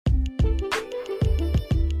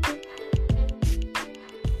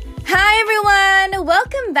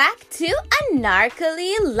welcome back to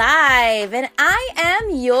Anarkali Live, and I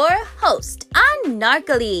am your host,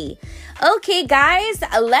 Anarkali. Okay, guys,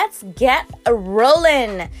 let's get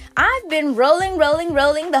rolling. I've been rolling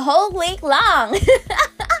the whole week long.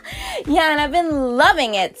 Yeah, and I've been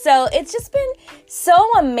loving it. So it's just been so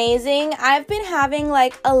amazing. I've been having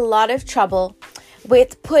a lot of trouble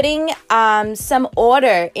with putting some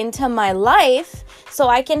order into my life so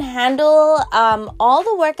I can handle all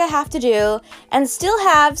the work I have to do and still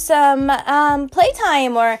have some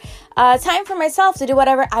playtime or time for myself to do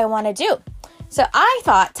whatever I want to do. So I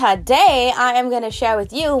thought today I am going to share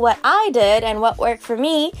with you what I did and what worked for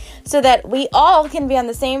me so that we all can be on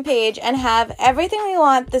the same page and have everything we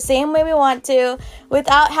want the same way we want to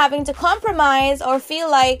without having to compromise or feel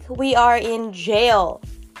like we are in jail.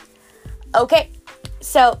 Okay,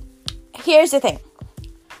 so here's the thing.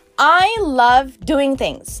 I love doing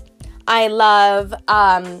things. I love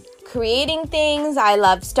creating things. I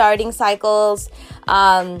love starting cycles.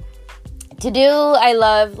 I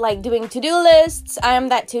love doing to-do lists. I am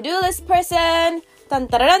that to-do list person. Dun,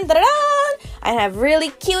 dun, dun, dun, dun. I have really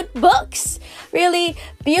cute books, really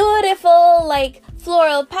beautiful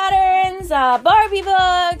floral patterns, Barbie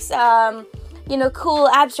books, cool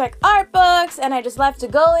abstract art books, and I just love to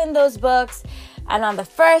go in those books and on the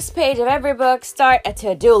first page of every book start a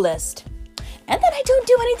to-do list. And then I don't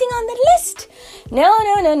do anything on the list.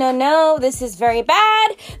 No. This is very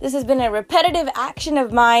bad. This has been a repetitive action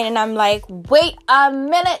of mine. And I'm like, wait a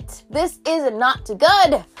minute. This is not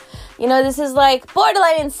good. This is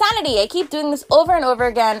borderline insanity. I keep doing this over and over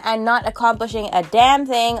again and not accomplishing a damn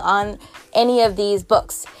thing on any of these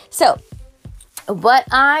books. So what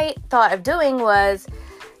I thought of doing was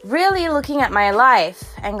really looking at my life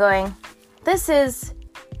and going, this is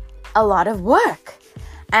a lot of work.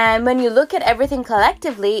 And when you look at everything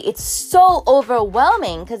collectively, it's so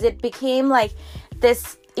overwhelming because it became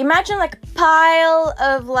this, imagine a pile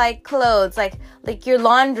of clothes, like your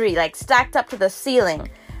laundry, stacked up to the ceiling.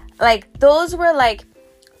 Those were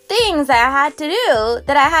things that I had to do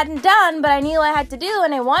that I hadn't done, but I knew I had to do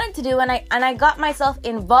and I wanted to do. And I got myself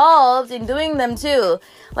involved in doing them too.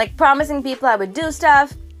 Promising people I would do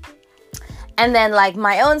stuff and then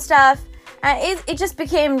my own stuff. And it just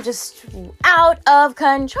became just out of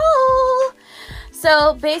control.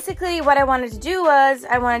 So basically what I wanted to do was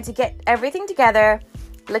I wanted to get everything together,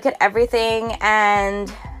 look at everything,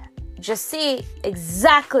 and just see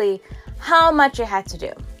exactly how much I had to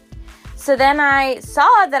do. So then I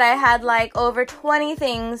saw that I had over 20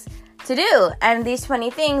 things to do. And these 20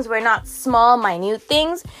 things were not small, minute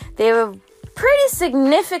things. They were pretty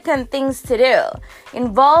significant things to do,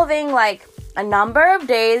 involving a number of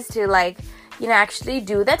days to actually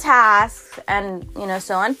do the tasks and,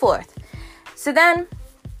 so on and forth. So then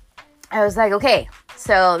I was like, okay,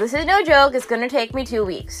 so this is no joke. It's going to take me 2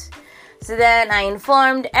 weeks. So then I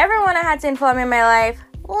informed everyone I had to inform in my life,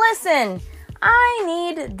 listen, I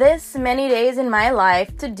need this many days in my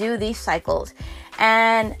life to do these cycles.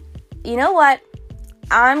 And you know what?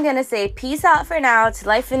 I'm going to say peace out for now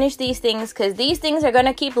till I finish these things because these things are going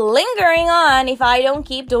to keep lingering on if I don't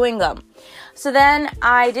keep doing them. So then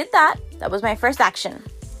I did that. That was my first action.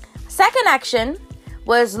 Second action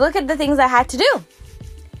was look at the things I had to do.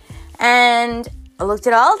 And I looked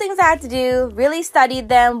at all the things I had to do, really studied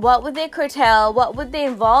them. What would they curtail? What would they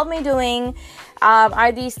involve me doing?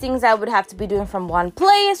 Are these things I would have to be doing from one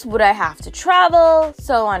place? Would I have to travel?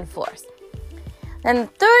 So on and forth. Then the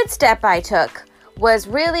third step I took was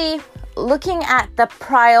really looking at the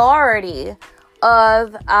priority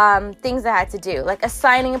of things I had to do,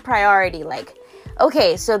 assigning a priority,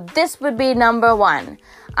 okay, so this would be number 1.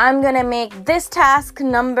 I'm going to make this task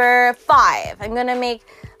number 5. I'm going to make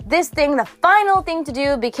this thing the final thing to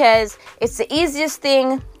do because it's the easiest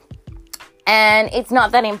thing and it's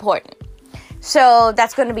not that important. So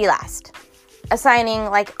that's going to be last. Assigning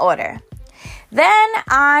order. Then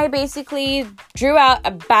I basically drew out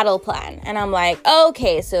a battle plan and I'm like,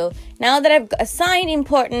 okay, so now that I've assigned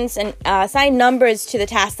importance and assigned numbers to the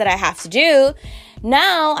tasks that I have to do,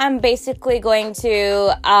 now I'm basically going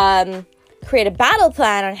to create a battle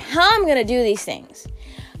plan on how I'm going to do these things.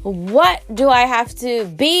 What do I have to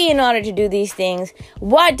be in order to do these things?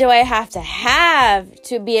 What do I have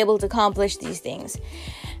to be able to accomplish these things?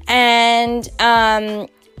 And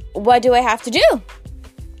what do I have to do?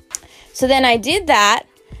 So then I did that,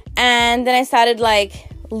 and then I started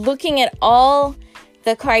looking at all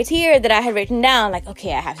the criteria that I had written down.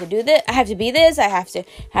 Okay, I have to do this, I have to be this, I have to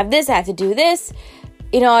have this, I have to do this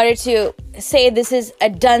in order to say this is a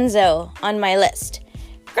donezo on my list.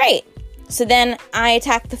 Great. So then I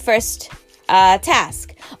attacked the first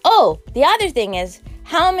task. Oh, the other thing is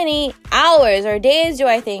how many hours or days do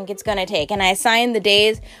I think it's going to take? And I assign the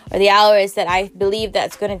days or the hours that I believe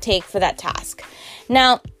that's going to take for that task.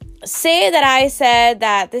 Now, say that I said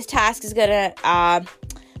that this task is going to,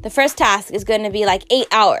 the first task is going to be like 8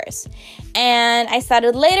 hours. And I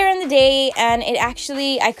started later in the day and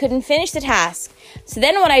I couldn't finish the task. So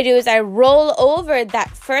then what I do is I roll over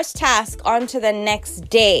that first task onto the next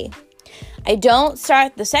day. I don't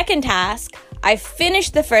start the second task. I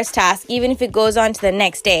finish the first task, even if it goes on to the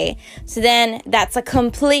next day. So then that's a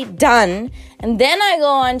complete done. And then I go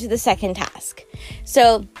on to the second task.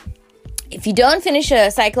 So if you don't finish a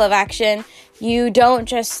cycle of action, you don't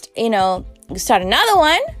just, start another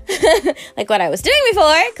one, like what I was doing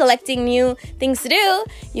before, collecting new things to do.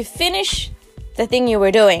 You finish the thing you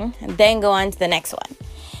were doing and then go on to the next one.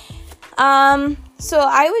 So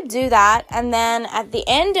I would do that, and then at the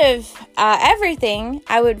end of everything,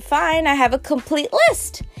 I would find I have a complete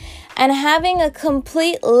list. And having a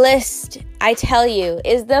complete list, I tell you,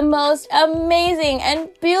 is the most amazing and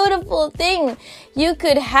beautiful thing you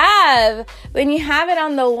could have when you have it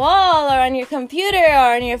on the wall or on your computer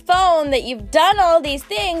or on your phone that you've done all these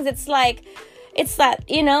things. It's that,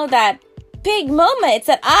 that big moment. It's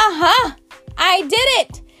that, I did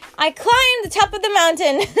it. I climbed the top of the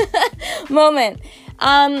mountain moment.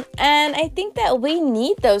 And I think that we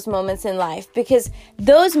need those moments in life, because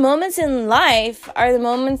those moments in life are the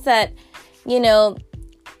moments that,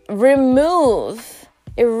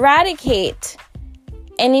 eradicate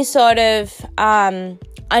any sort of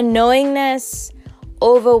unknowingness,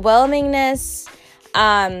 overwhelmingness,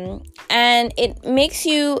 and it makes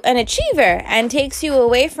you an achiever and takes you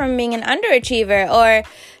away from being an underachiever or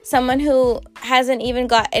someone who hasn't even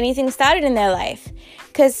got anything started in their life.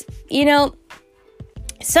 Because,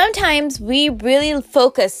 sometimes we really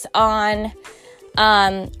focus on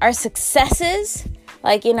our successes,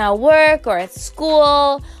 like in our work or at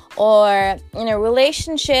school or in a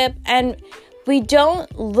relationship, and we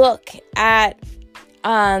don't look at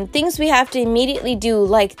things we have to immediately do,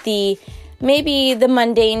 like maybe the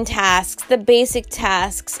mundane tasks, the basic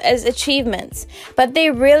tasks, as achievements. But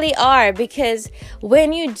they really are, because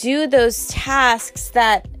when you do those tasks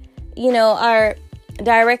that, are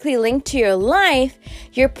directly linked to your life,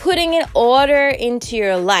 you're putting an order into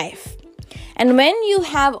your life. And when you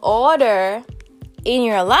have order in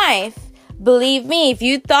your life, believe me, if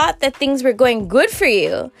you thought that things were going good for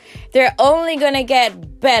you, they're only going to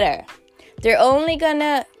get better. They're only going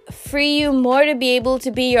to free you more to be able to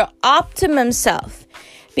be your optimum self,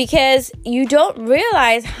 because you don't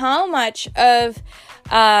realize how much of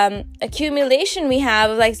accumulation we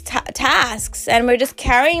have of tasks, and we're just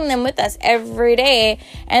carrying them with us every day,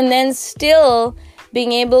 and then still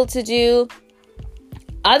being able to do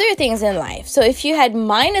other things in life. So if you had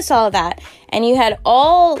minus all that and you had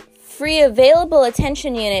all free available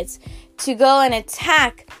attention units to go and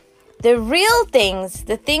attack the real things,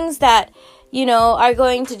 the things that are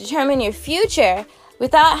going to determine your future,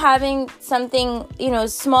 without having something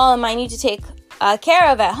small and minute to take care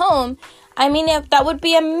of at home, that would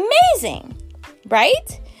be amazing,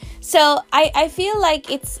 right? So I feel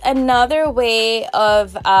like it's another way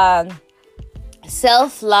of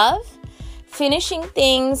self-love, finishing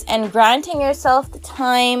things and granting yourself the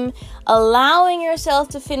time, allowing yourself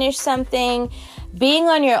to finish something, being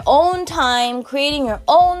on your own time, creating your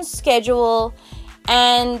own schedule,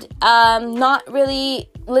 and not really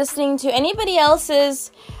listening to anybody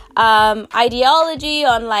else's ideology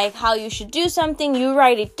on how you should do something. You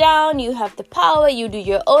write it down, you have the power, you do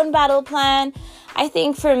your own battle plan. I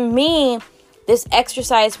think for me, this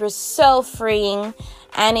exercise was so freeing,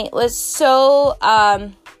 and it was so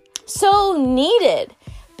needed,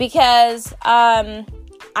 because I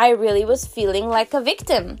really was feeling like a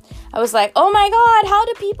victim. I was like, oh my God, how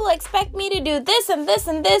do people expect me to do this and this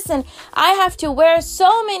and this? And I have to wear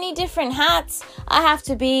so many different hats. I have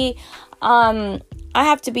to be a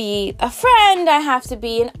friend. I have to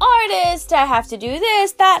be an artist. I have to do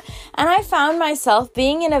this, that. And I found myself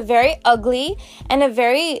being in a very ugly and a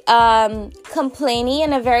very complainy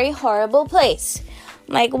and a very horrible place.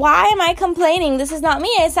 Like, why am I complaining? This is not me.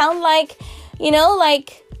 I sound like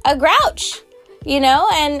a grouch,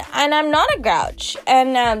 and I'm not a grouch.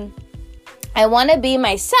 And I want to be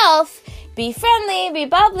myself, be friendly, be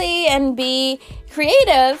bubbly, and be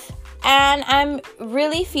creative. And I'm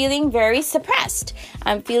really feeling very suppressed.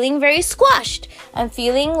 I'm feeling very squashed. I'm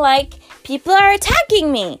feeling like people are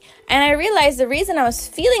attacking me. And I realized the reason I was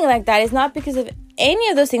feeling like that is not because of any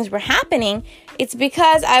of those things were happening. It's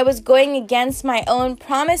because I was going against my own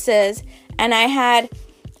promises, and I had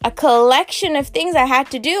a collection of things I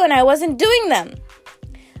had to do, and I wasn't doing them.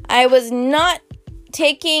 I was not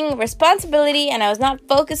taking responsibility, and I was not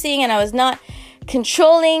focusing, and I was not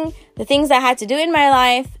controlling the things I had to do in my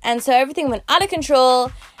life. And so everything went out of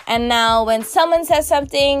control. And now when someone says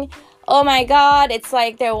something, oh my God, it's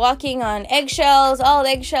like they're walking on eggshells. All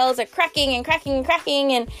eggshells are cracking and cracking and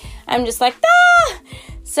cracking. And I'm just like, ah!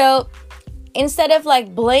 So instead of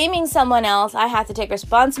like blaming someone else, I have to take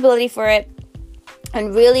responsibility for it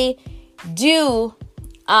and really do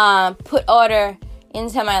put order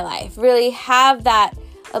into my life. Really have that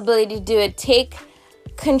ability to do it. Take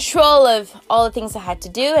control of all the things I had to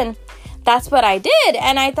do. And that's what I did.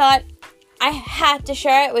 And I thought I had to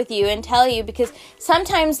share it with you and tell you, because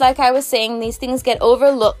sometimes, like I was saying, these things get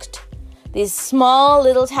overlooked. These small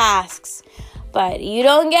little tasks. But you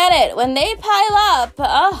don't get it. When they pile up,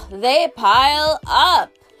 they pile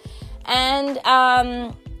up. And,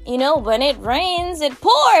 when it rains, it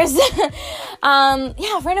pours.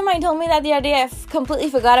 A friend of mine told me that the other day. I completely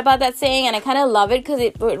forgot about that saying, and I kind of love it because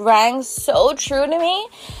it rang so true to me.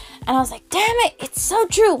 And I was like, damn it, it's so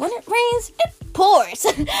true. When it rains, it pours.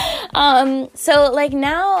 So like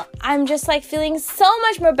now I'm just like feeling so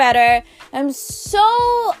much more better. I'm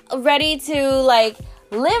so ready to like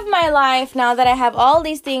live my life now that I have all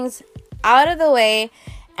these things out of the way.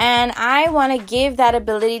 And I want to give that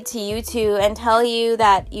ability to you too and tell you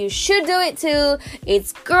that you should do it too.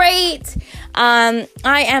 It's great. I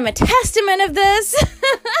am a testament of this.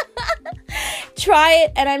 Try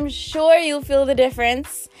it and I'm sure you'll feel the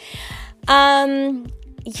difference. I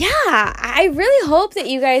really hope that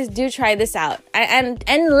you guys do try this out and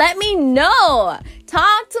let me know.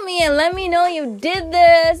 Talk to me and let me know you did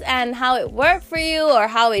this and how it worked for you or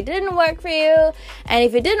how it didn't work for you. And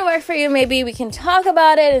if it didn't work for you, maybe we can talk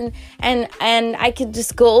about it and I could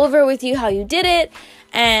just go over with you how you did it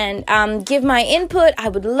and give my input. I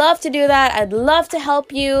would love to do that. I'd love to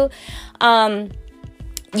help you.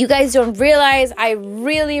 You guys don't realize I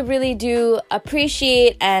really, really do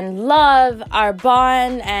appreciate and love our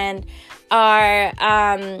bond and our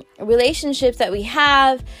relationships that we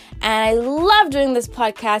have. And I love doing this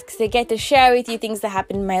podcast because I get to share with you things that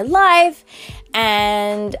happen in my life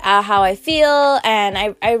and how I feel.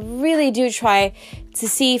 And I really do try to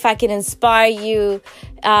see if I can inspire you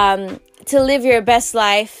to live your best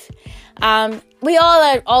life. We all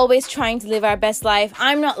are always trying to live our best life.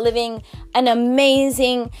 I'm not living an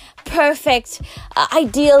amazing, perfect,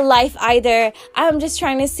 ideal life either. I'm just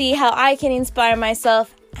trying to see how I can inspire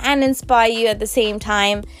myself and inspire you at the same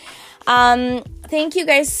time. Thank you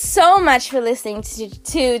guys so much for listening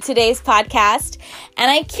to today's podcast. And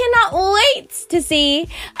I cannot wait to see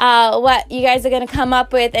what you guys are going to come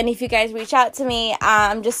up with. And if you guys reach out to me,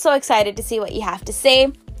 I'm just so excited to see what you have to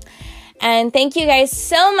say. And thank you guys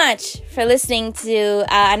so much for listening to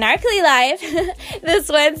Anarchally Live this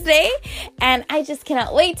Wednesday. And I just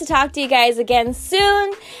cannot wait to talk to you guys again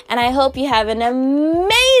soon. And I hope you have an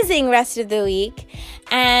amazing rest of the week.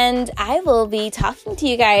 And I will be talking to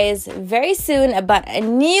you guys very soon about a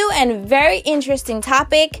new and very interesting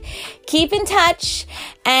topic. Keep in touch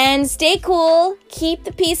and stay cool. Keep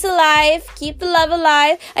the peace alive. Keep the love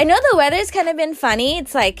alive. I know the weather's kind of been funny.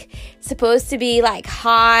 It's like supposed to be like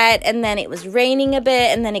hot and then it was raining a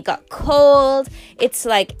bit and then it got cold. It's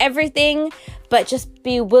like everything, but just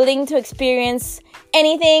be willing to experience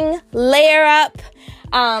anything. Layer up.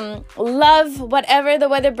 Love whatever the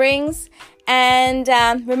weather brings. And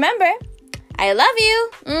remember, I love you.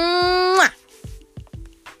 Mwah.